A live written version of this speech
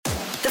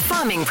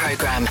Farming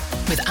Programme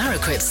with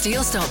Araquip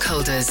Steel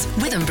Stockholders,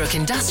 Withambrook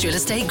Industrial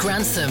Estate,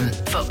 Grantham.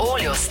 For all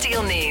your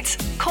steel needs,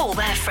 call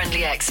their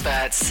friendly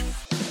experts.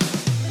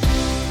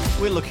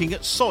 We're looking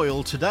at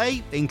soil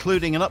today,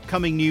 including an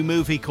upcoming new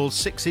movie called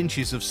 6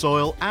 Inches of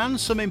Soil and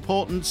some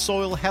important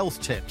soil health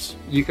tips.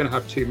 You can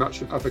have too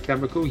much of a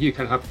chemical, you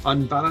can have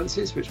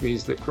unbalances, which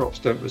means that crops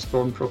don't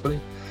respond properly.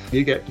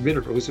 You get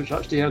minerals which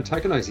actually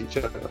antagonise each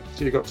other.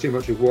 So you've got too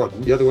much of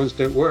one, the other ones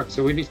don't work.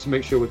 So we need to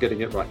make sure we're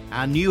getting it right.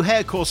 And new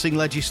hare coursing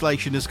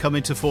legislation has come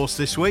into force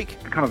this week.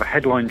 Kind of the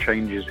headline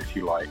changes, if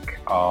you like,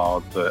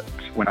 are that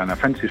when an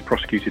offence is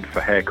prosecuted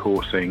for hare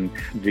coursing,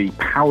 the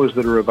powers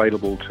that are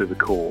available to the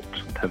court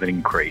have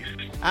increased.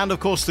 And of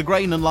course the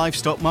grain and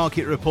livestock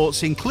market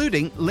reports,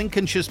 including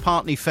Lincolnshire's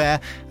Partney Fair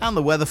and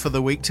the weather for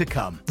the week to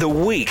come. The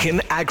Week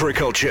in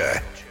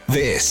Agriculture.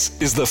 This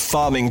is the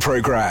Farming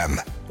Programme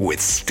with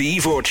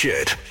Steve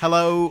Orchard.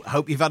 Hello,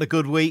 hope you've had a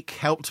good week,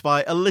 helped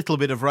by a little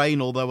bit of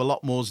rain, although a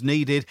lot more's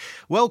needed.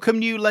 Welcome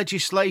new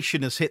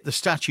legislation has hit the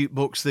statute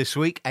books this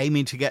week,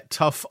 aiming to get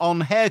tough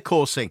on hare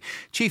coursing.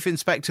 Chief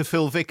Inspector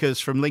Phil Vickers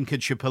from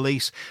Lincolnshire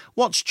Police,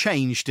 what's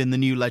changed in the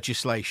new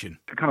legislation?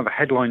 Kind of the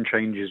headline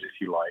changes, if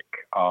you like,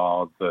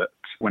 are that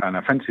when an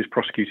offence is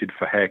prosecuted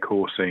for hare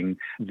coursing,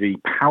 the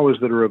powers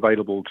that are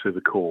available to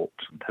the court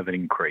have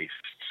increased.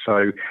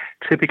 So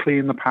typically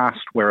in the past,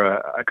 where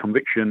a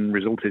conviction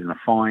resulted in a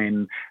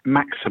fine,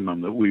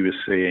 maximum that we were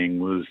seeing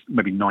was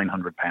maybe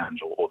 £900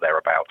 or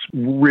thereabouts.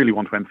 Really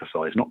want to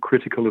emphasise, not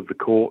critical of the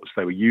courts.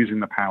 They were using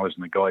the powers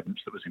and the guidance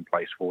that was in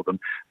place for them.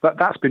 But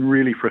that's been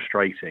really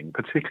frustrating,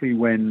 particularly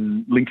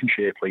when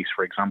Lincolnshire Police,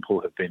 for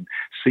example, have been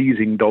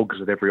seizing dogs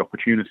at every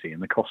opportunity,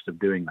 and the cost of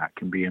doing that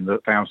can be in the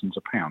thousands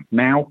of pounds.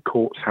 Now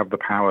courts have the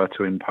power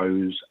to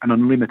impose an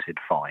unlimited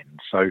fine.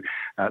 So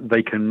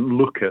they can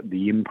look at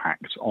the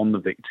impact on the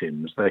victims.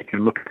 They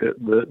can look at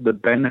the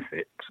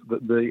benefits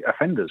that the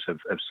offenders have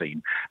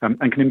seen and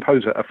can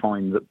impose a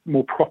fine that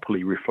more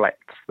properly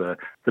reflects the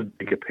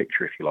bigger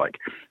picture, if you like.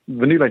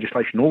 The new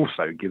legislation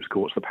also gives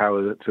courts the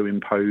power to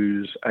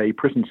impose a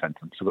prison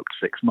sentence of up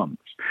to 6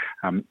 months.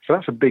 So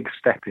that's a big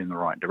step in the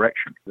right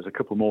direction. There's a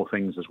couple more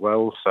things as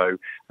well. So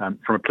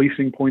from a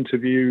policing point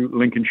of view,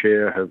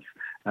 Lincolnshire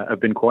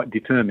have been quite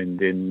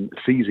determined in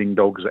seizing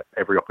dogs at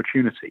every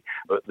opportunity.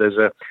 But there's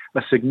a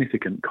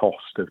significant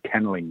cost of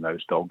kenneling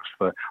those dogs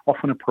for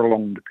often a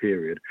prolonged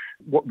period.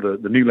 What the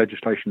new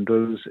legislation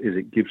does is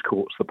it gives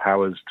courts the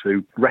powers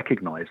to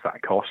recognise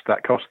that cost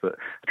that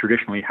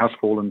traditionally has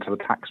fallen to the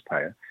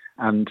taxpayer,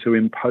 and to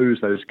impose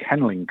those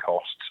kenneling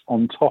costs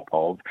on top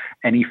of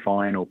any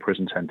fine or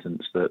prison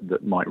sentence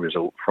that might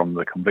result from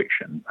the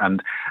conviction.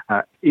 And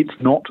it's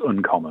not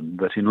uncommon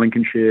that in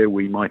Lincolnshire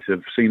we might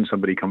have seen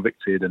somebody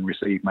convicted and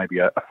receive maybe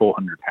a £400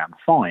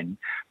 fine,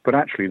 but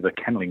actually the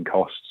kenneling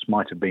costs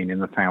might have been in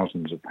the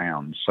thousands of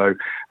pounds. So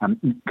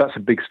that's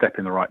a big step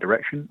in the right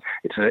direction.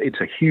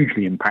 It's a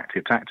hugely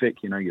impactful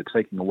tactic. You know, you're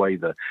taking away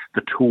the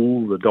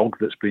tool, the dog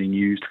that's being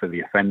used for the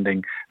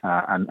offending,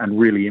 and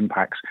really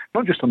impacts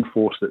not just on the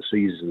force that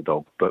seizes the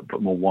dog,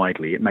 but more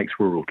widely, it makes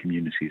rural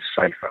communities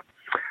safer.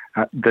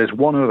 There's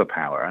one other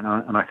power,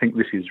 and I think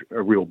this is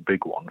a real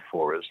big one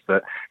for us,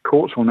 that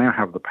courts will now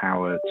have the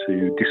power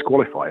to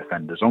disqualify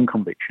offenders on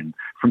conviction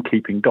from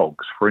keeping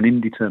dogs for an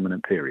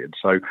indeterminate period.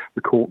 So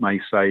the court may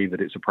say that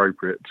it's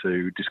appropriate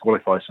to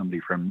disqualify somebody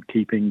from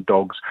keeping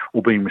dogs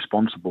or being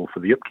responsible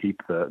for the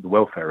upkeep, the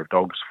welfare of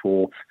dogs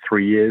for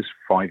 3 years,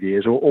 5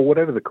 years, or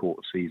whatever the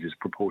court sees is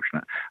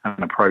proportionate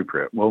and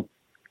appropriate. Well,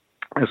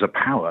 as a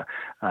power,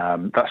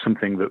 that's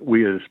something that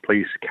we as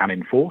police can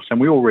enforce,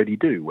 and we already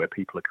do where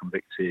people are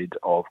convicted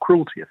of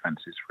cruelty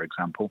offences, for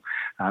example.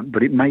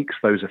 But it makes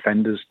those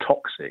offenders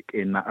toxic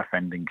in that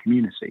offending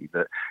community,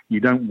 that you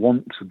don't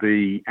want to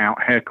be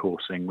out hare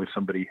coursing with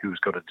somebody who's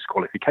got a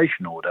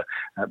disqualification order,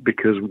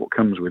 because what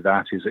comes with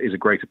that is a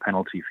greater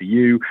penalty for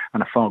you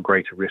and a far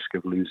greater risk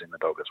of losing the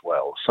dog as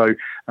well. So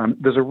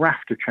there's a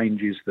raft of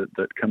changes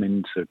that come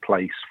into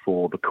place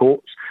for the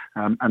courts,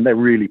 and they're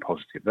really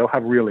positive. They'll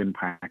have real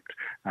impact.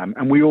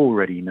 And we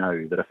already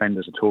know that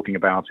offenders are talking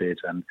about it,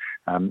 and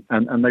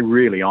they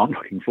really aren't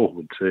looking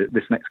forward to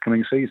this next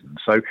coming season.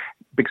 So,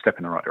 big step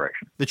in the right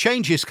direction. The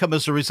changes come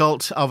as a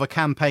result of a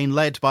campaign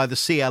led by the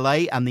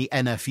CLA and the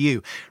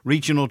NFU.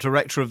 Regional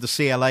Director of the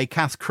CLA,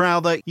 Kath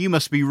Crowther, you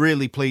must be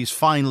really pleased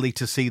finally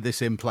to see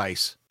this in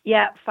place.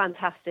 Yeah,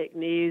 fantastic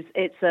news.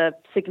 It's a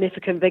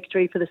significant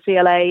victory for the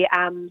CLA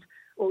and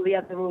all the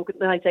other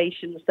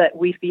organisations that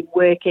we've been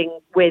working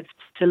with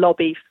to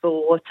lobby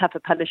for tougher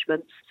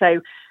punishments.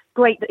 So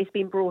great that it's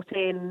been brought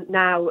in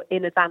now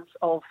in advance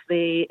of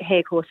the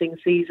hare coursing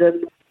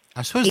season.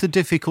 I suppose the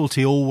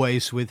difficulty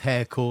always with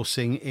hare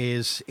coursing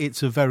is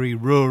it's a very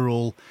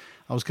rural,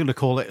 I was going to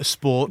call it a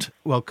sport,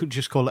 well, could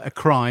just call it a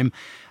crime.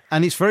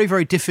 And it's very,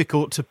 very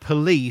difficult to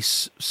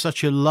police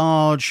such a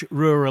large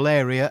rural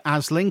area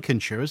as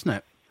Lincolnshire, isn't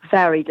it?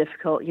 Very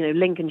difficult. You know,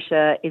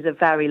 Lincolnshire is a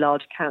very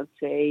large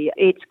county.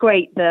 It's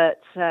great that,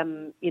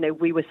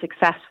 we were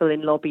successful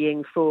in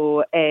lobbying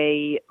for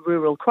a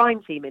rural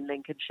crime team in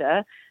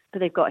Lincolnshire. but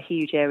they've got a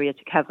huge area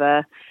to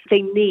cover.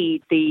 They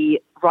need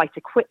the right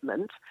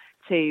equipment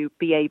to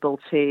be able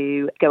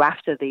to go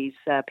after these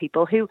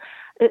people who,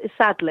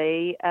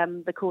 sadly,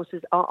 the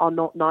coursers are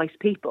not nice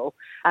people.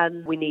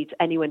 And we need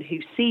anyone who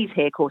sees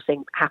hare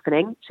coursing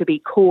happening to be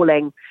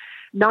calling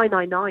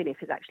 999 if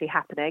it's actually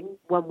happening,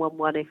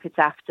 111 if it's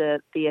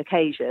after the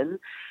occasion.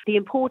 The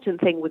important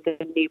thing with the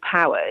new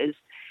powers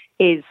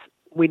is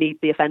we need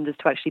the offenders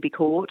to actually be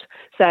caught.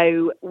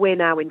 So we're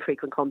now in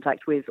frequent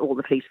contact with all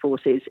the police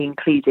forces,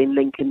 including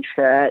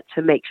Lincolnshire,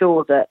 to make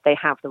sure that they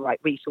have the right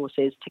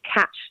resources to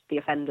catch the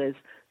offenders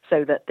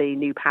so that the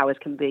new powers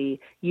can be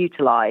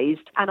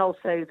utilised, and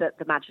also that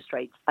the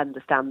magistrates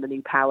understand the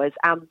new powers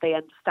and they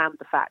understand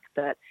the fact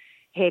that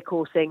hare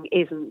coursing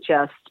isn't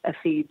just a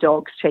few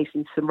dogs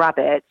chasing some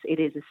rabbits. It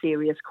is a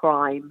serious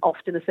crime,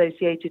 often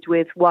associated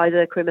with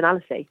wider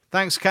criminality.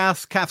 Thanks,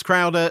 Kath. Kath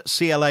Crowder,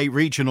 CLA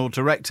Regional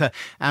Director,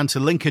 and to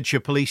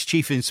Lincolnshire Police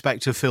Chief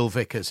Inspector Phil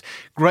Vickers.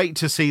 Great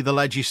to see the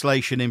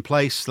legislation in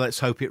place. Let's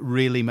hope it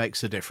really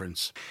makes a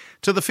difference.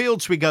 To the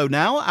fields we go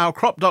now. Our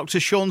crop doctor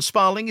Sean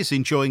Sparling is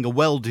enjoying a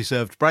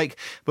well-deserved break,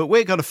 but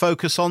we're going to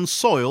focus on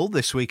soil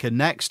this week and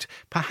next.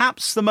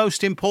 Perhaps the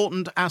most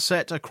important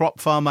asset a crop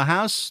farmer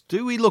has.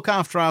 Do we look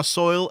after our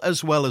soil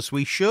as well as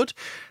we should?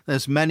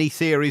 There's many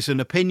theories and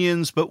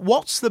opinions, but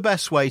what's the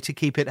best way to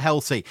keep it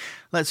healthy?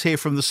 Let's hear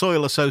from the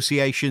Soil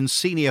Association's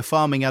Senior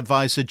Farming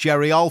Advisor,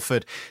 Jerry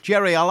Alford.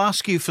 Jerry, I'll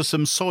ask you for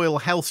some soil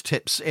health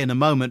tips in a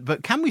moment,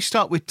 but can we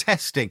start with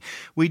testing?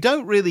 We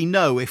don't really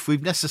know if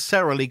we've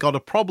necessarily got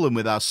a problem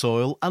with our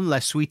soil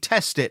unless we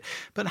test it,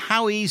 but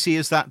how easy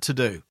is that to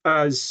do?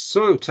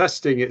 Soil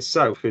testing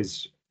itself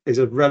is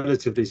a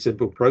relatively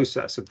simple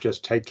process of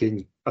just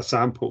taking a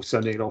sample,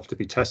 sending it off to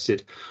be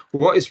tested.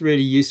 What is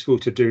really useful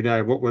to do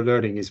now, what we're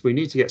learning, is we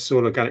need to get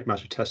soil organic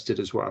matter tested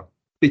as well,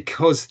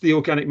 because the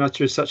organic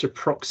matter is such a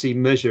proxy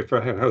measure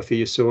for how healthy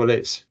your soil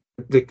is.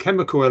 The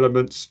chemical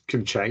elements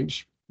can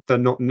change. They're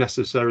not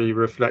necessarily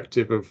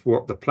reflective of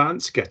what the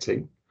plant's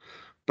getting,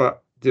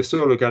 but the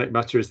soil organic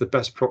matter is the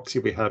best proxy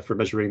we have for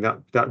measuring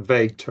that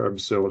vague term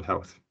soil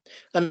health.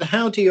 And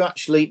how do you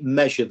actually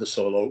measure the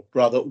soil, or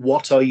rather,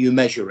 what are you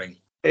measuring?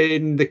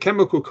 In the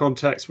chemical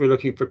context, we're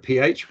looking for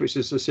pH, which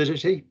is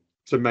acidity,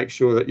 to make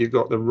sure that you've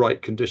got the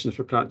right conditions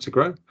for plant to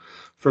grow.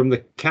 From the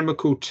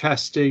chemical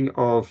testing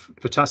of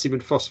potassium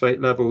and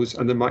phosphate levels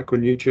and the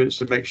micronutrients,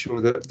 to make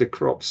sure that the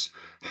crops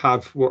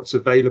have what's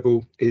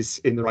available is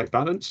in the right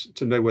balance,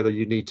 to know whether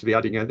you need to be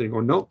adding anything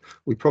or not.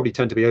 We probably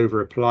tend to be over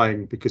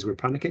applying because we're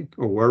panicking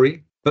or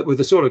worrying. But with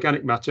the soil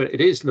organic matter,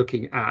 it is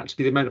looking at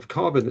the amount of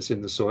carbon that's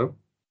in the soil,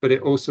 but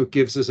it also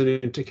gives us an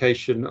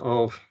indication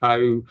of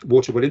how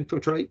water will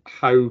infiltrate,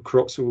 how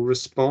crops will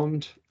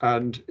respond,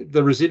 and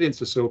the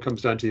resilience of soil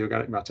comes down to the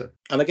organic matter.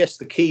 And I guess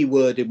the key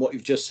word in what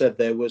you've just said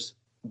there was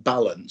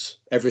balance,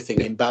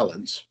 everything in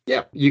balance.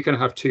 Yeah, you can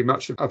have too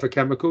much of a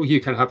chemical. You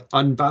can have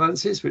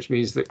unbalances, which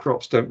means that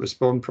crops don't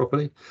respond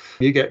properly.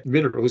 You get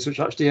minerals which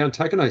actually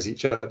antagonize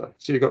each other.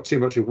 So you've got too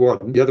much of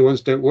one, the other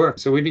ones don't work.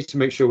 So we need to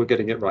make sure we're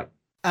getting it right.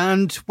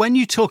 And when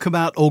you talk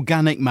about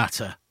organic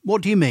matter,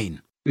 what do you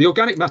mean? The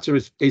organic matter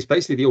is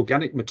basically the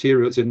organic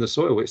materials in the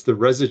soil. It's the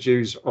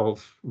residues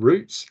of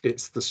roots.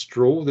 It's the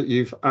straw that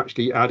you've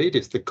actually added.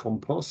 It's the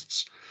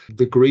composts,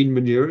 the green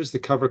manures, the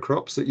cover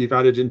crops that you've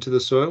added into the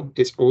soil.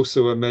 It's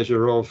also a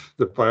measure of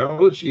the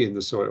biology in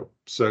the soil.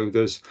 So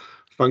there's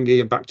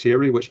fungi and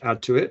bacteria which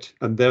add to it,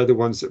 and they're the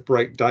ones that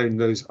break down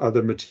those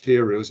other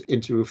materials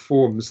into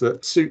forms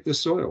that suit the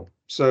soil.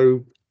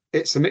 So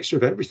it's a mixture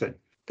of everything.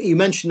 You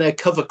mentioned their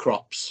cover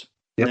crops.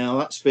 Yep. Now,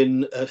 that's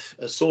been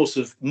a source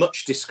of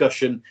much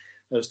discussion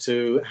as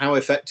to how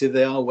effective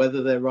they are,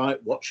 whether they're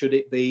right, what should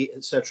it be,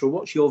 etc.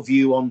 What's your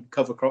view on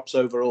cover crops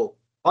overall?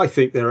 I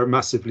think they're a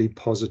massively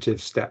positive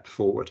step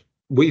forward.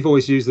 We've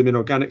always used them in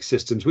organic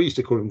systems. We used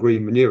to call them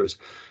green manures.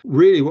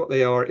 Really what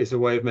they are is a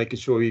way of making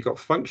sure you've got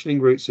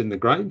functioning roots in the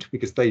ground,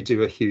 because they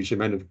do a huge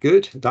amount of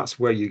good. That's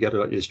where you get a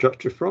lot of your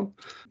structure from.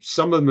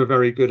 Some of them are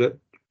very good at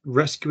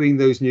rescuing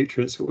those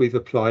nutrients that we've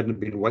applied and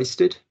been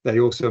wasted. They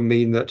also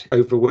mean that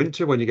over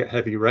winter, when you get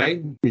heavy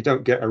rain, you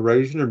don't get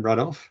erosion and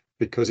runoff,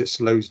 because it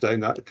slows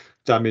down that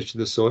damage to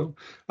the soil.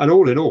 And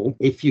all in all,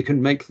 if you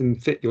can make them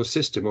fit your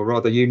system, or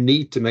rather you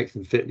need to make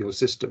them fit your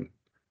system,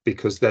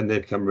 because then they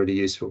become really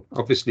useful.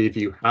 Obviously, if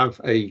you have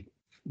a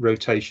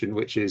rotation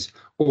which is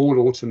all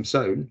autumn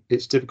sown,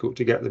 it's difficult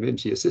to get them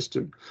into your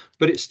system,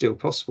 but it's still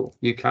possible.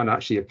 You can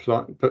actually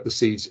put the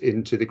seeds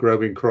into the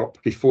growing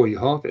crop before you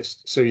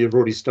harvest, so you've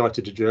already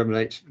started to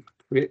germinate.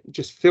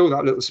 Just fill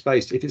that little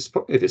space. If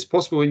it's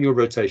possible in your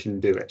rotation,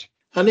 do it.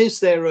 And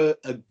is there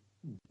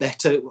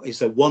is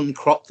there one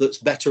crop that's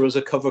better as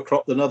a cover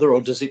crop than other,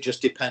 or does it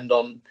just depend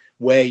on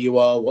where you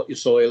are, what your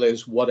soil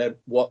is, what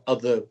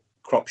other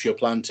crops you're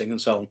planting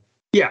and so on?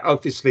 Yeah,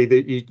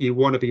 obviously you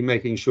want to be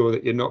making sure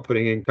that you're not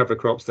putting in cover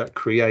crops that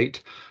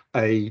create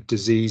a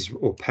disease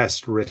or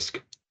pest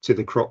risk to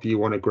the crop you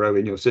want to grow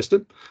in your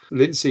system.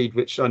 Linseed,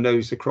 which I know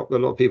is a crop that a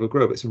lot of people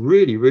grow, but it's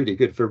really, really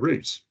good for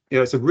roots.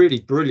 It's a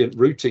really brilliant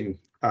rooting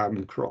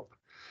crop.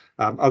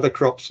 Other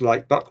crops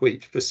like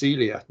buckwheat,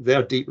 Phacelia,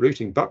 they're deep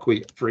rooting.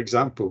 Buckwheat, for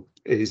example,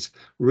 is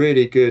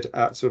really good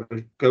at sort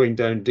of going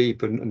down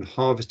deep and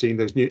harvesting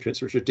those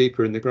nutrients which are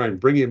deeper in the ground,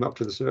 bringing them up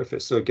to the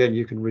surface. So again,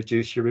 you can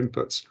reduce your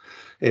inputs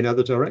in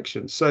other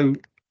directions. So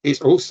it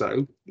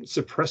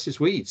suppresses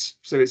weeds.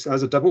 So it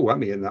has a double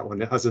whammy in that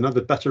one. It has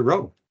another better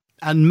role.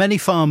 And many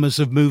farmers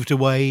have moved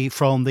away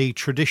from the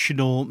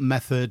traditional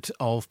method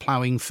of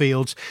ploughing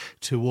fields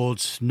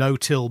towards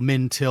no-till,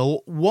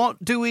 min-till.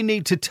 What do we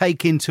need to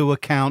take into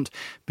account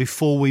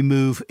before we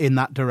move in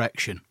that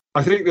direction?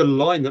 I think the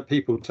line that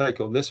people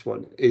take on this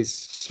one is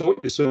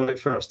sort your soil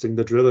first and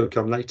the drill will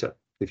come later.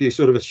 If you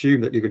sort of assume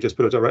that you can just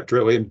put a direct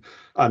drill in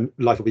and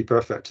life will be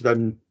perfect,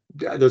 then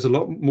there's a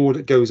lot more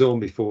that goes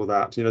on before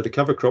that. The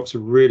cover crops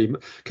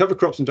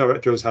and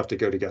direct drills have to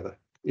go together,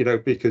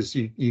 because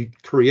you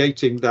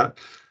creating that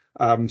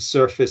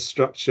surface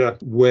structure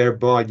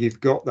whereby you've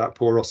got that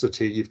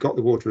porosity, you've got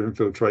the water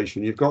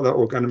infiltration, you've got that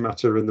organic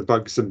matter and the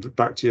bugs and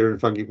bacteria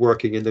and fungi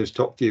working in those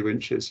top few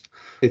inches.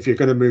 If you're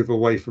going to move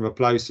away from a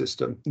plough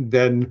system,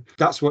 then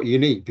that's what you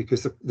need,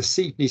 because the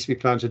seed needs to be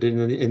planted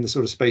in the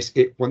sort of space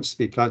it wants to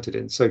be planted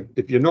in. So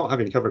if you're not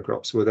having cover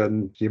crops, well,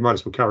 then you might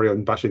as well carry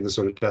on bashing the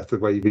soil to death the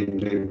way you've been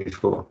doing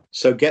before.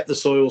 So get the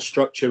soil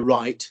structure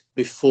right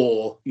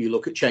before you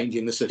look at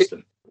changing the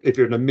system. If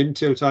you're in a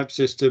min-till type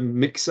system,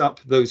 mix up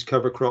those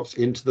cover crops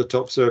into the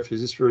top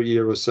surfaces for a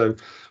year or so,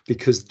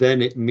 because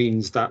then it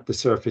means that the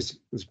surface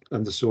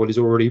and the soil is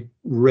already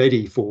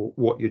ready for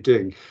what you're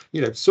doing.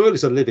 Soil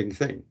is a living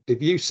thing.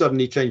 If you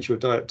suddenly change your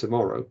diet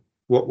tomorrow,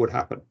 what would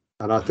happen?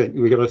 And I think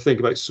we've got to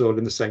think about soil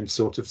in the same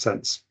sort of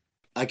sense.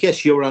 I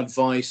guess your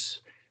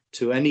advice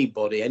to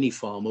anybody, any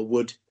farmer,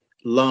 would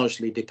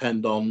largely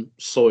depend on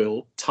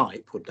soil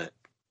type, wouldn't it?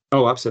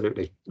 Oh,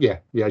 absolutely. Yeah.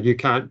 You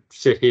can't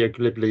sit here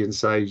glibly and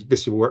say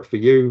this will work for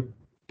you,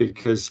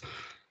 because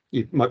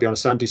you might be on a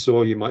sandy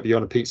soil, you might be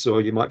on a peat soil,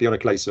 you might be on a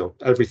clay soil.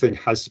 Everything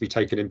has to be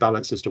taken in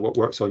balance as to what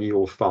works on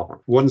your farm.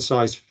 One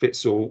size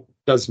fits all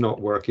does not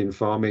work in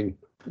farming.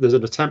 There's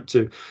an attempt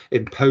to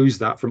impose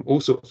that from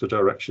all sorts of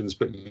directions,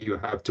 but you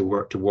have to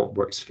work to what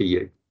works for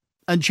you.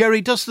 And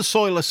Jerry, does the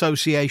Soil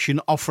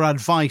Association offer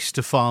advice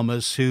to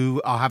farmers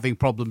who are having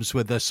problems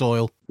with their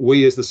soil?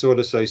 We, as the Soil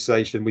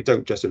Association, we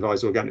don't just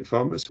advise organic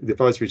farmers. The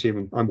advisory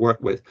team I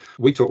work with,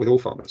 we talk with all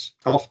farmers.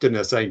 Often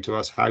they're saying to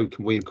us, how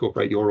can we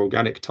incorporate your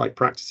organic type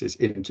practices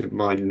into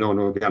my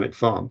non-organic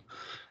farm?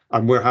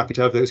 And we're happy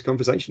to have those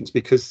conversations,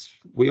 because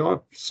we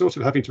are sort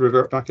of having to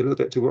revert back a little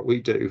bit to what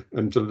we do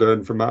and to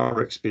learn from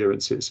our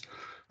experiences.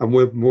 And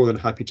we're more than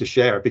happy to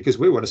share, because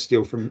we want to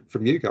steal from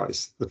you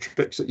guys the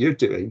tricks that you're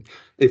doing,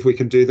 if we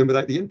can do them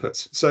without the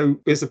inputs. So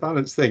it's a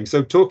balanced thing.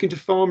 So talking to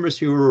farmers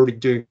who are already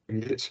doing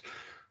it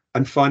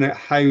and find out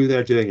how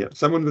they're doing it.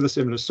 Someone with a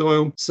similar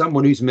soil,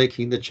 someone who's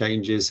making the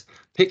changes,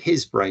 pick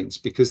his brains,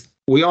 because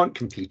we aren't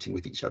competing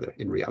with each other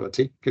in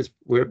reality, because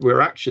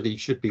we're actually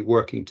should be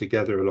working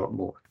together a lot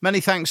more.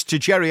 Many thanks to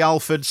Jerry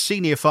Alford,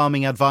 Senior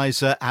Farming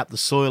Advisor at the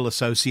Soil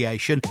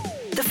Association.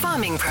 The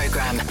Farming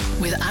Programme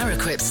with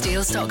Araquip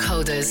Steel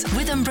Stockholders,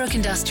 Withambrook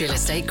Industrial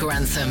Estate,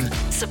 Grantham,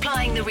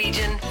 supplying the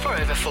region for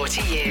over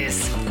 40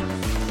 years.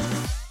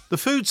 The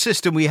food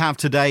system we have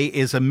today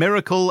is a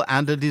miracle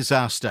and a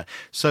disaster,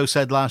 so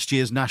said last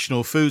year's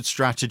National Food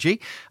Strategy.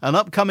 An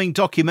upcoming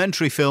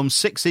documentary film,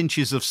 6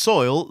 Inches of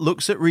Soil,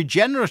 looks at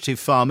regenerative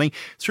farming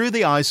through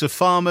the eyes of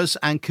farmers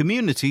and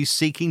communities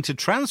seeking to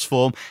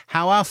transform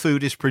how our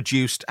food is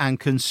produced and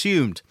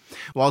consumed.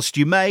 Whilst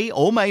you may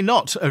or may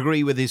not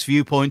agree with his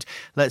viewpoint,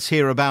 let's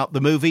hear about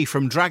the movie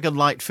from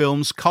Dragonlight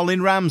Films'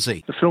 Colin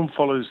Ramsey. The film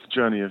follows the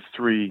journey of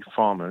 3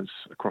 farmers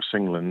across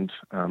England,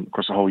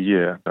 across a whole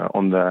year,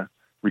 on their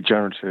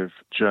regenerative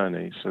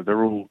journey. So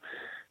they're all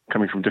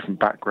coming from different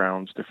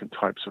backgrounds, different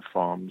types of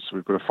farms. So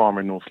we've got a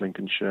farmer in North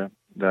Lincolnshire.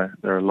 They're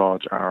a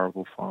large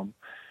arable farm.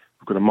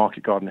 We've got a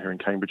market garden here in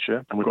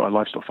Cambridgeshire, and we've got a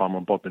livestock farm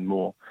on Bodmin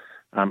Moor.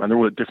 And they're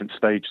all at different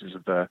stages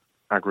of their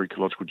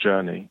agroecological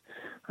journey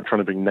and trying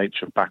to bring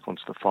nature back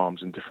onto the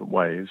farms in different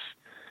ways.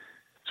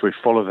 So we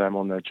follow them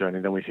on their journey.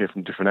 Then we hear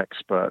from different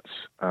experts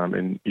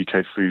in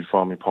UK food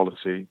farming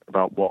policy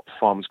about what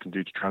farmers can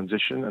do to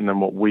transition, and then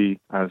what we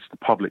as the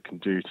public can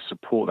do to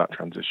support that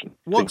transition.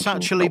 What's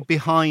actually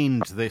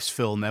behind this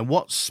film then?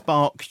 What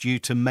sparked you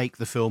to make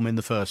the film in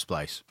the first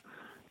place?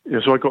 Yeah,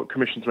 so I got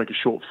commissioned to make a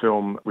short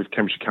film with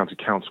Cambridgeshire County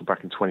Council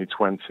back in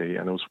 2020,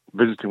 and I was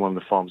visiting one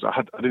of the farms.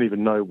 I didn't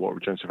even know what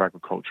regenerative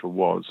agriculture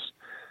was.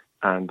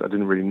 And I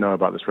didn't really know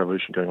about this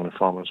revolution going on in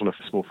farming. I was on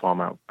a small farm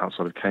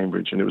outside of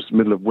Cambridge, and it was the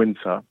middle of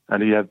winter.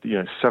 And he had,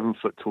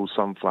 7-foot tall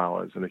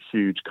sunflowers and a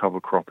huge cover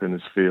crop in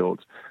his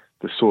field.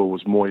 The soil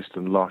was moist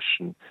and lush,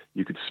 and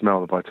you could smell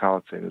the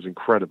vitality. And it was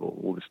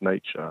incredible, all this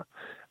nature.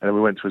 And then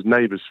we went to his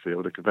neighbour's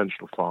field, a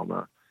conventional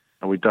farmer,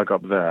 and we dug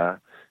up there.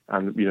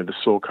 And the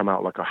soil came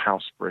out like a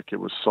house brick.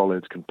 It was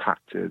solid,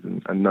 compacted,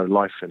 and no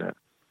life in it.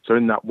 So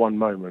in that one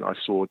moment, I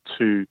saw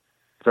 2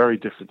 very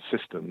different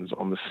systems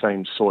on the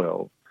same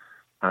soil.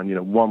 And,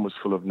 one was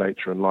full of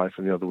nature and life,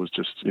 and the other was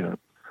just,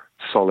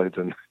 solid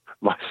and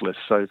lifeless.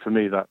 So for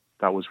me, that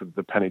was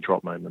the penny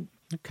drop moment,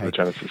 the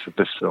genesis of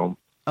this film.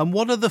 And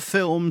what are the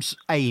film's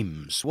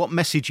aims? What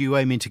message are you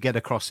aiming to get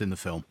across in the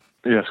film?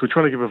 Yes, we're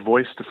trying to give a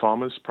voice to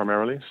farmers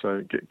primarily,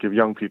 so give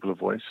young people a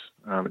voice.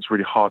 It's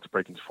really hard to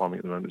break into farming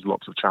at the moment. There's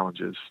lots of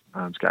challenges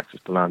to get access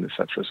to land,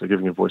 etc. So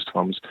giving a voice to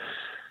farmers,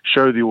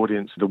 show the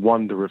audience the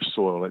wonder of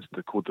soil. It's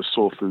called the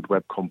soil food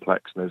web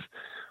complex, and there's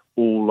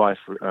all life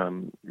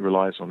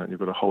relies on it. You've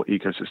got a whole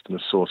ecosystem of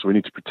soil, so we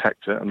need to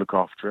protect it and look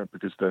after it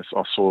because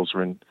our soils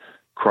are in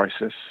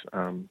crisis,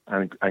 and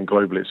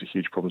globally it's a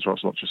huge problem as well.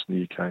 It's not just in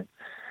the UK.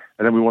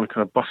 And then we want to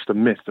kind of bust the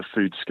myth of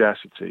food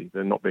scarcity,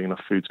 there not being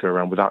enough food to go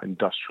around without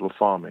industrial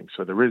farming.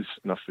 So there is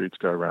enough food to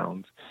go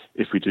around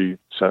if we do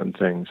certain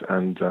things.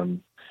 And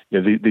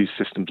these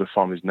systems of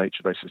farming, these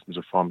nature-based systems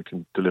of farming,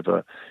 can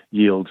deliver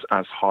yields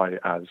as high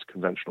as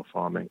conventional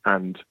farming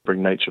and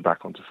bring nature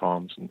back onto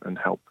farms and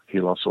help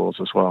heal our soils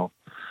as well.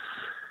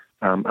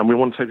 And we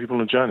want to take people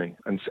on a journey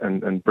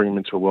and bring them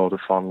into a world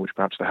of farming which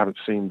perhaps they haven't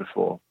seen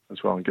before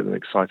as well, and get them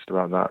excited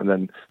about that. And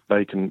then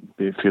they can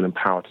feel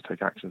empowered to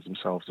take actions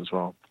themselves as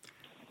well.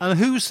 And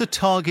who's the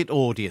target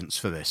audience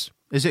for this?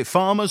 Is it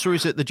farmers, or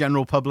is it the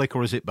general public,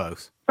 or is it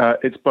both?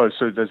 It's both.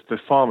 So there's the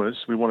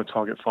farmers. We want to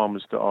target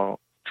farmers that are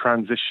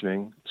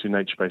transitioning to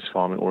nature-based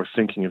farming or are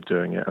thinking of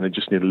doing it, and they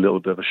just need a little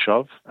bit of a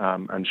shove,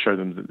 and show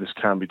them that this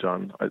can be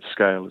done at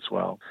scale as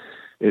well.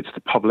 It's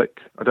the public.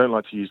 I don't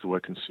like to use the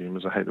word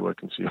consumers. I hate the word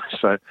consumers.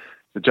 So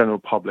the general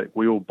public,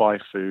 we all buy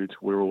food.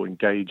 We're all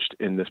engaged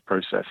in this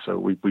process. So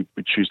we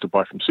choose to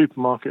buy from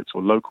supermarkets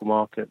or local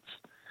markets.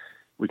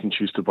 We can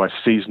choose to buy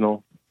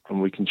seasonal, and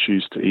we can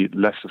choose to eat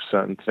less of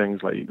certain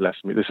things, like eat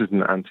less meat. This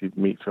isn't an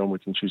anti-meat film. We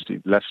can choose to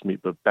eat less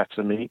meat but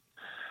better meat.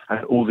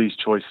 And all these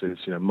choices,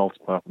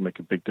 multiply up and make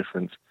a big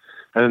difference.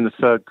 And then the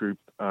third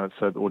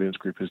audience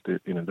group is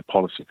the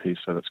policy piece.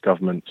 So that's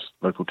governments,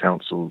 local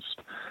councils,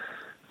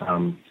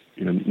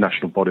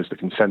 national bodies that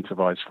can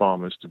incentivize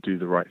farmers to do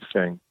the right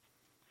thing.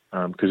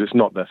 Because it's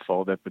not their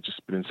fault. They've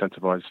just been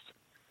incentivized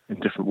in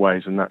different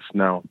ways. And that's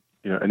now,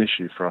 an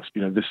issue for us.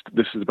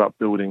 This is about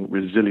building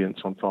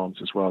resilience on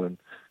farms as well, and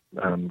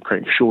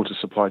creating shorter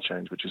supply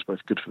chains, which is both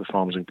good for the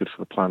farmers and good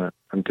for the planet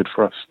and good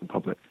for us, the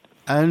public.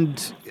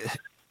 And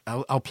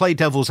I'll play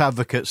devil's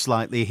advocate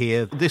slightly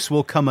here. This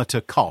will come at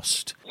a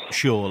cost,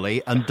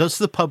 surely. And does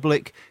the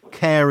public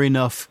care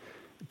enough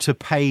to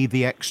pay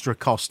the extra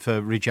cost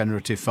for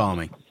regenerative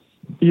farming?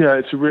 Yeah,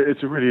 it's a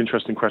really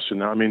interesting question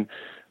now. I mean,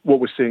 what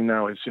we're seeing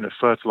now is,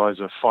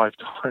 fertilizer 5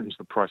 times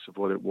the price of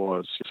what it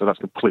was. So that's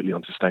completely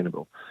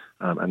unsustainable.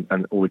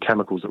 And all the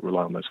chemicals that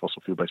rely on those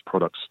fossil fuel-based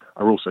products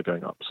are also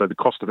going up. So the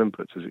cost of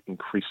inputs is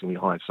increasingly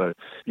high. So,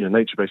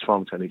 nature-based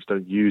farming techniques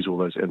don't use all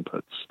those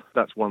inputs.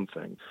 That's one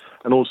thing.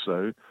 And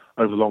also,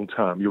 over the long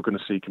term, you're going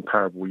to see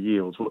comparable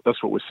yields.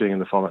 That's what we're seeing in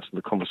the farm. That's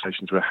the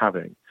conversations we're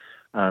having.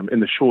 In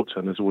the short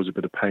term, there's always a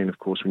bit of pain, of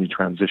course, when you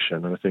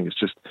transition. And I think it's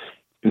just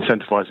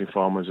incentivizing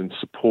farmers and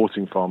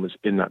supporting farmers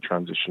in that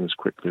transition as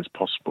quickly as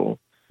possible.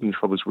 And the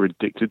trouble is we're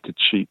addicted to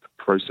cheap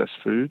processed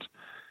food.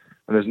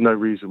 And there's no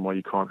reason why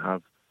you can't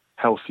have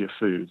healthier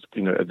food,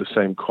 at the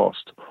same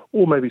cost,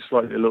 or maybe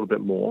slightly a little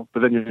bit more. But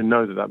then you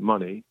know that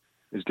money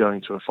is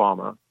going to a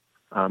farmer,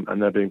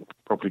 and they're being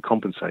properly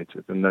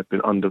compensated, and they've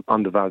been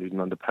undervalued and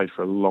underpaid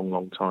for a long,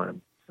 long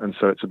time. And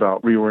so it's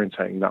about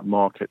reorientating that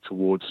market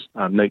towards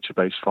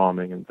nature-based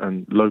farming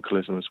and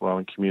localism as well,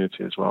 and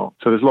community as well.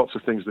 So there's lots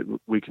of things that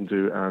we can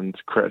do and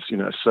create,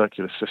 a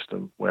circular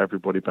system where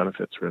everybody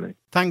benefits, really.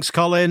 Thanks,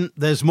 Colin.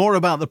 There's more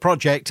about the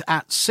project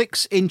at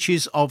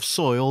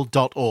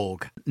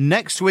 6inchesofsoil.org.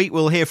 Next week,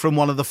 we'll hear from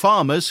one of the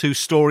farmers whose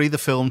story the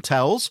film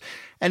tells.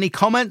 Any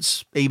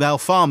comments? Email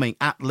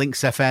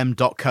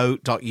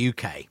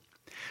farming@linksfm.co.uk.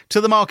 To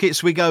the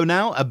markets we go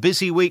now. A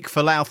busy week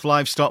for Louth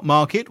Livestock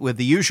Market with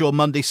the usual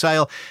Monday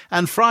sale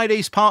and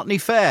Friday's Partney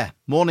Fair.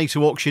 Morning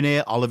to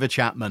auctioneer Oliver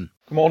Chapman.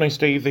 Good morning,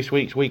 Steve. This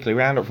week's weekly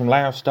roundup from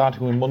Louth,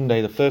 starting with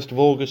Monday the 1st of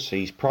August,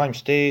 sees prime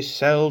steers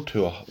sell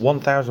to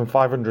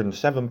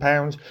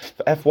 £1,507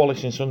 for F.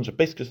 Wallace and Sons of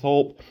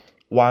Biscathorpe,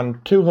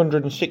 and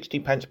 260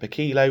 pence per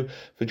kilo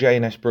for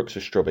J&S Brooks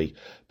of Strubby.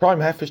 Prime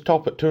heifers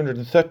top at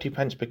 230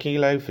 pence per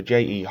kilo for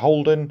J.E.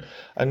 Holden,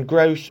 and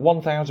gross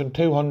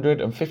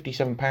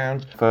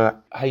 £1,257 for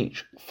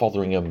H.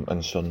 Fotheringham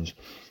and Sons.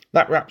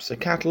 That wraps the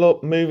cattle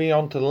up. Moving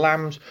on to the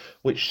lambs,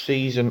 which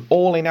sees an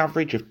all-in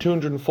average of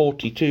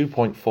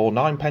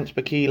 242.49 pence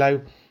per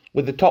kilo,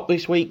 with the top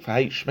this week for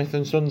H. Smith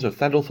and Sons of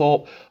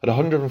Thedlethorpe at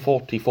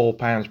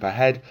 £144 per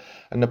head,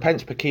 and the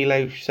pence per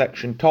kilo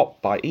section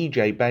topped by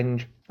E.J.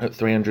 Benge at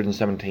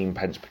 317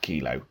 pence per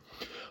kilo.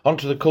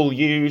 Onto the cull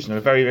ewes, and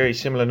a very, very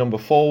similar number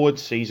forward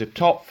sees a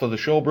top for the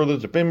Shaw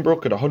Brothers of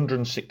Binbrook at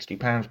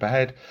 £160 per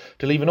head,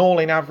 to leave an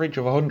all-in average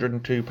of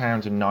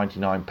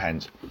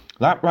 £102.99.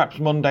 That wraps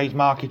Monday's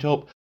market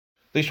up.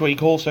 This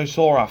week also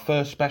saw our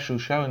first special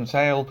show and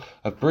sale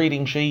of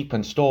breeding sheep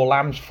and store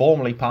lambs,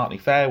 formerly Partney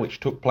Fair,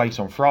 which took place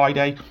on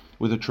Friday,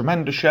 with a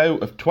tremendous show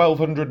of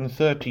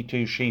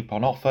 1,232 sheep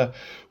on offer,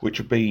 which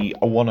would be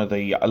one of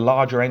the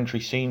larger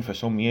entries seen for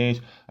some years,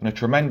 and a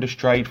tremendous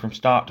trade from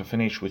start to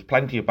finish with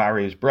plenty of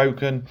barriers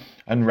broken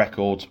and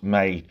records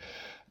made.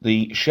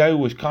 The show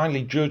was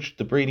kindly judged,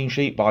 the breeding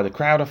sheep, by the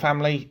Crowder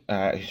family,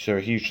 so a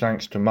huge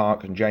thanks to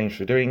Mark and James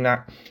for doing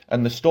that.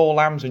 And the store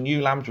lambs and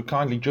ewe lambs were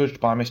kindly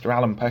judged by Mr.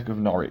 Alan Peck of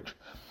Norwich.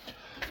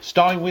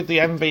 Starting with the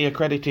MV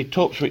accredited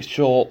tups, which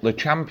saw the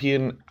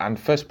champion and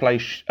first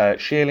place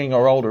shearling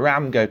or older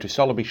ram go to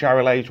Sollaby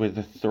Charolais with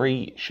the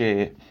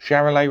 3-shear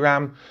Charolais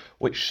ram,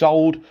 which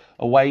sold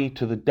away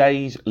to the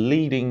day's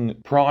leading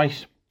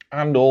price,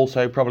 and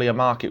also probably a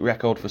market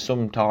record for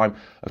some time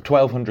of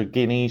 1,200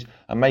 guineas,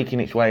 and making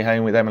its way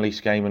home with Emily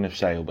Skaman of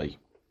Saleby.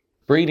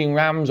 Breeding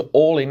rams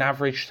all in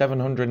average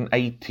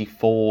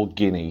 784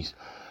 guineas.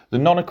 The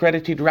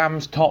non-accredited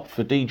rams topped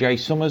for DJ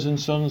Summers and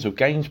Sons of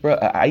Gainsborough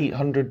at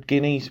 800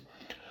 guineas,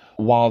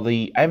 while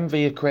the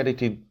MV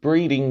accredited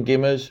breeding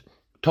gimmers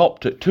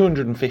topped at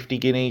 250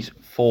 guineas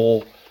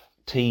for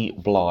T.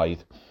 Blythe.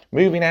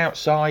 Moving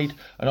outside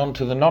and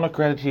onto the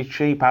non-accredited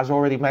sheep, as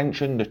already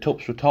mentioned, the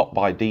tups were topped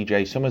by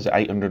DJ Summers at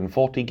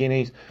 840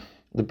 guineas.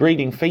 The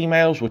breeding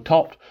females were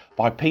topped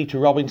by Peter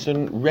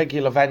Robinson,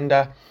 regular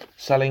vendor,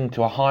 selling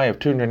to a high of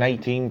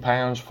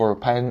 £218 for a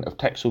pen of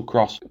Texel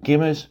Cross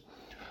gimmers.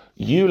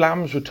 Ewe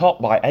lambs were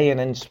topped by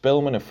A&N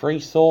Spillman of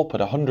Freethorpe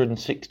at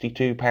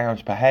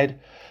 £162 per head.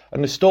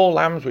 And the store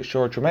lambs, which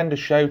saw a tremendous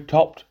show,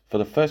 topped for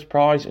the first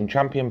prize and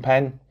champion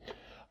pen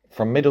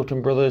from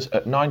Middleton Brothers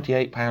at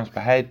 £98 per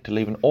head to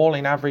leave an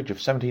all-in average of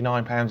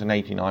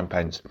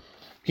 £79.89.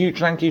 Huge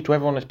thank you to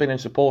everyone that's been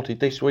and supported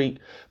this week,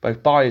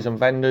 both buyers and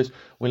vendors.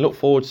 We look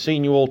forward to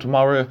seeing you all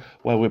tomorrow,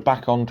 where we're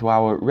back on to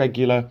our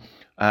regular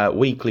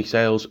weekly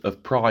sales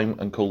of prime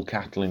and cull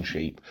cattle and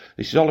sheep.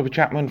 This is Oliver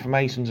Chapman from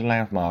Masons and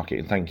Louth Market,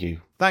 and thank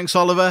you. Thanks,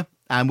 Oliver.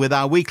 And with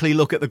our weekly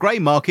look at the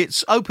grain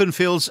markets,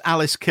 Openfield's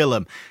Alice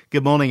Killam.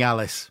 Good morning,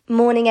 Alice.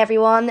 Morning,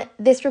 everyone.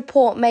 This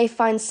report may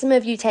find some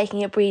of you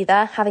taking a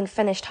breather, having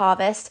finished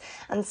harvest,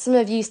 and some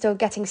of you still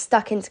getting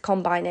stuck into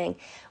combining.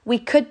 We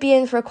could be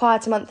in for a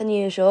quieter month than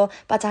usual,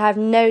 but I have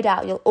no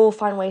doubt you'll all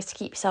find ways to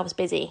keep yourselves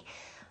busy.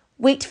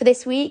 Wheat for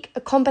this week,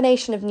 a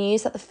combination of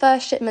news that the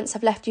first shipments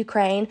have left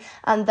Ukraine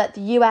and that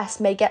the US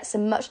may get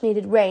some much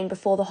needed rain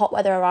before the hot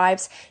weather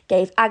arrives,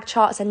 gave ag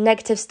charts a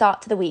negative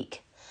start to the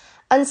week.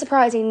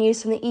 Unsurprising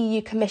news from the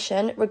EU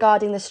Commission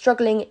regarding the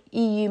struggling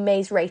EU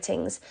maize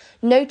ratings.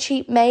 No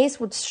cheap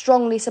maize would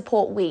strongly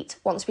support wheat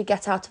once we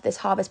get out of this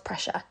harvest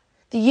pressure.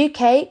 The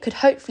UK could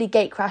hopefully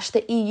gatecrash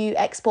the EU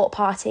export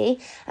party,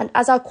 and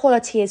as our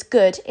quality is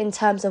good in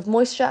terms of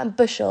moisture and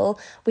bushel,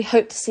 we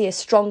hope to see a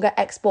stronger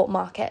export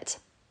market.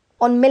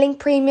 On milling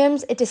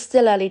premiums, it is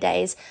still early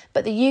days,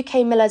 but the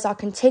UK millers are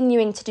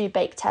continuing to do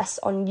bake tests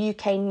on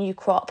UK new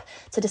crop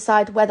to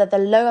decide whether the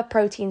lower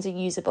proteins are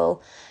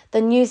usable.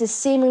 The news is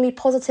seemingly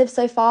positive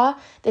so far.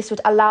 This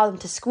would allow them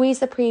to squeeze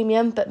the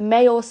premium, but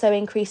may also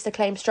increase the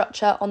claim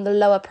structure on the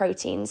lower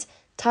proteins.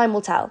 Time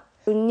will tell.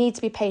 We need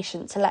to be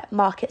patient to let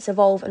markets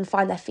evolve and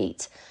find their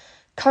feet.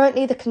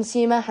 Currently, the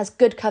consumer has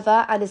good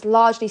cover and is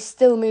largely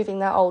still moving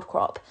their old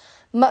crop.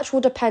 Much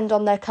will depend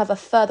on their cover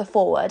further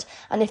forward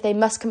and if they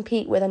must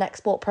compete with an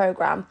export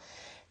programme.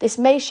 This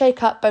may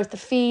shake up both the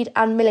feed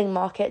and milling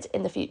market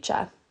in the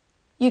future.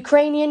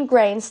 Ukrainian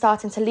grain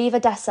starting to leave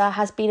Odessa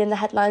has been in the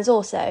headlines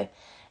also.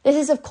 This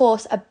is of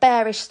course a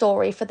bearish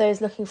story for those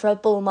looking for a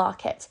bull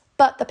market,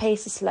 but the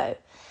pace is slow.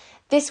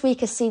 This week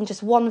has seen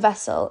just one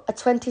vessel, a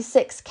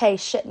 26k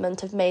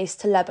shipment of maize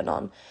to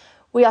Lebanon.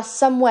 We are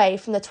some way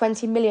from the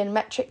 20 million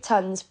metric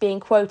tonnes being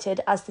quoted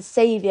as the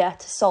saviour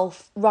to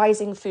solve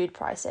rising food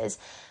prices,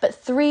 but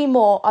 3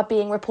 more are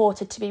being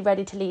reported to be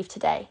ready to leave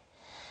today.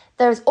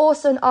 There is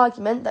also an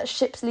argument that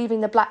ships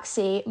leaving the Black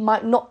Sea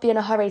might not be in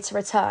a hurry to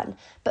return,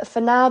 but for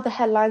now the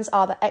headlines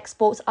are that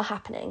exports are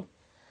happening.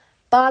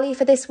 Barley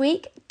for this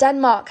week,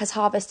 Denmark has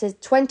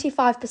harvested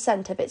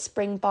 25% of its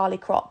spring barley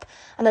crop,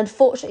 and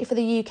unfortunately for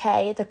the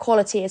UK, the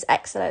quality is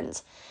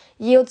excellent.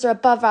 Yields are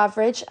above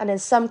average and in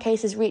some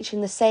cases reaching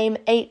the same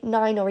 8,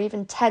 9 or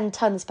even 10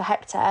 tonnes per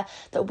hectare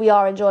that we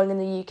are enjoying in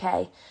the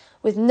UK.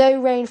 With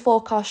no rain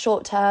forecast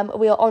short term,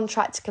 we are on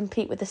track to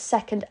compete with the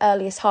second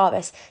earliest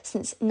harvest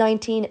since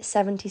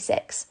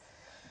 1976.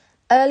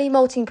 Early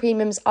malting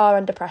premiums are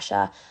under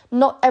pressure.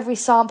 Not every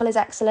sample is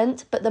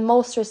excellent, but the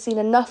maltster has seen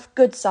enough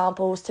good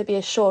samples to be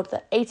assured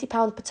that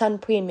 £80 per tonne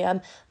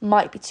premium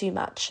might be too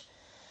much.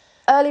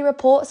 Early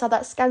reports are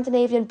that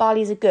Scandinavian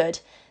barleys are good.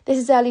 This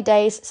is early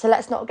days, so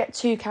let's not get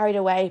too carried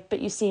away,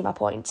 but you see my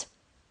point.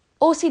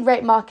 Oilseed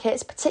rape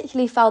markets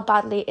particularly fell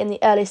badly in the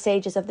early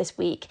stages of this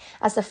week,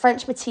 as the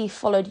French motif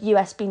followed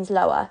US beans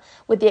lower,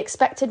 with the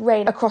expected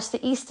rain across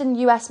the eastern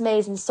US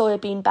maize and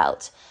soybean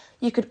belt.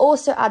 You could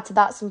also add to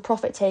that some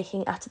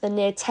profit-taking after the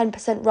near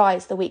 10%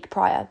 rise the week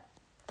prior.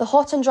 The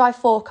hot and dry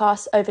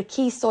forecasts over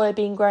key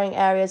soybean growing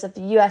areas of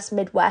the US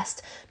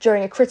Midwest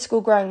during a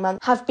critical growing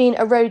month have been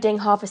eroding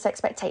harvest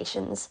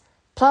expectations.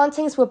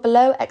 Plantings were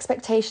below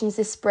expectations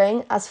this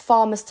spring as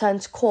farmers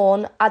turned to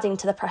corn, adding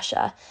to the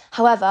pressure.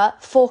 However,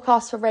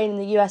 forecasts for rain in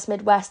the US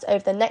Midwest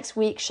over the next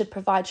week should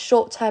provide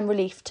short-term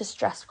relief to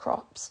stressed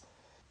crops.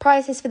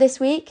 Prices for this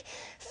week: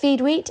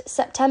 feed wheat,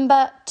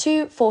 September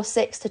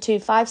 246 to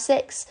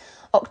 256,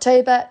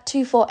 October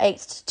 248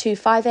 to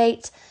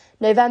 258,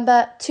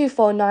 November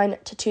 249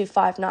 to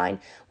 259,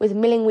 with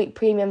milling wheat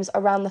premiums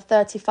around the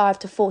 £35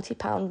 to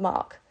 £40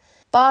 mark.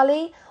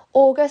 Barley,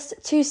 August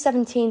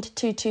 217 to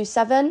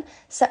 227,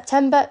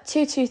 September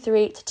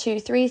 223 to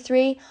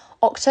 233,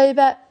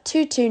 October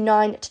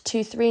 229 to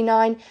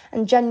 239,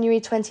 and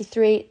January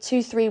 23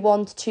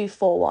 231 to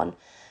 241.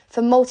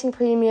 For malting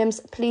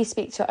premiums, please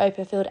speak to your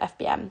Opalfield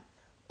FBM.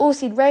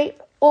 Oilseed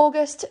rape,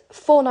 August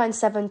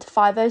 497 to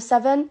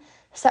 507,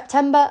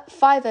 September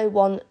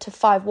 501 to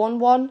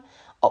 511,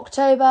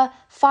 October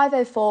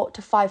 504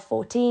 to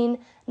 514,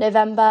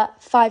 November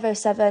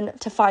 507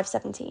 to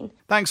 517.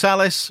 Thanks,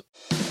 Alice.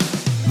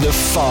 The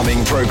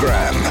Farming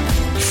Programme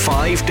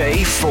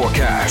 5-day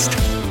forecast.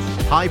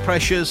 High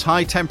pressures,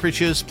 high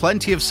temperatures,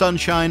 plenty of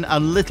sunshine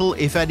and little,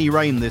 if any,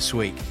 rain this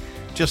week.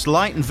 Just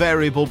light and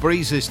variable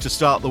breezes to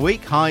start the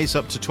week, highs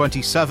up to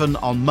 27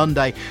 on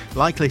Monday,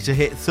 likely to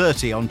hit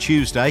 30 on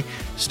Tuesday.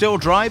 Still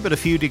dry but a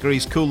few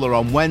degrees cooler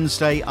on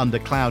Wednesday under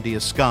cloudier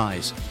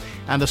skies.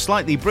 And a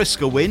slightly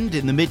brisker wind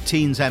in the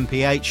mid-teens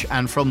mph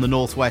and from the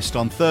northwest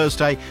on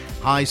Thursday,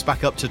 highs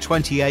back up to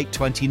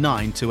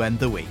 28-29 to end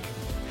the week.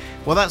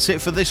 Well, that's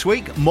it for this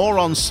week. More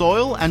on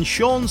soil, and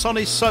Sean's on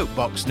his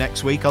soapbox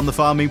next week on the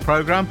Farming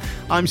Programme.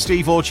 I'm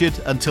Steve Orchard.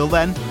 Until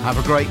then, have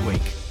a great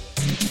week.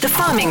 The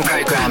Farming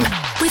Programme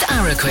with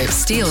Araquip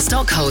Steel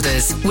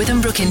Stockholders,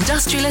 Withambrook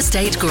Industrial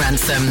Estate,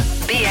 Grantham.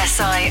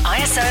 BSI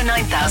ISO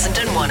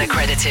 9001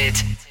 accredited.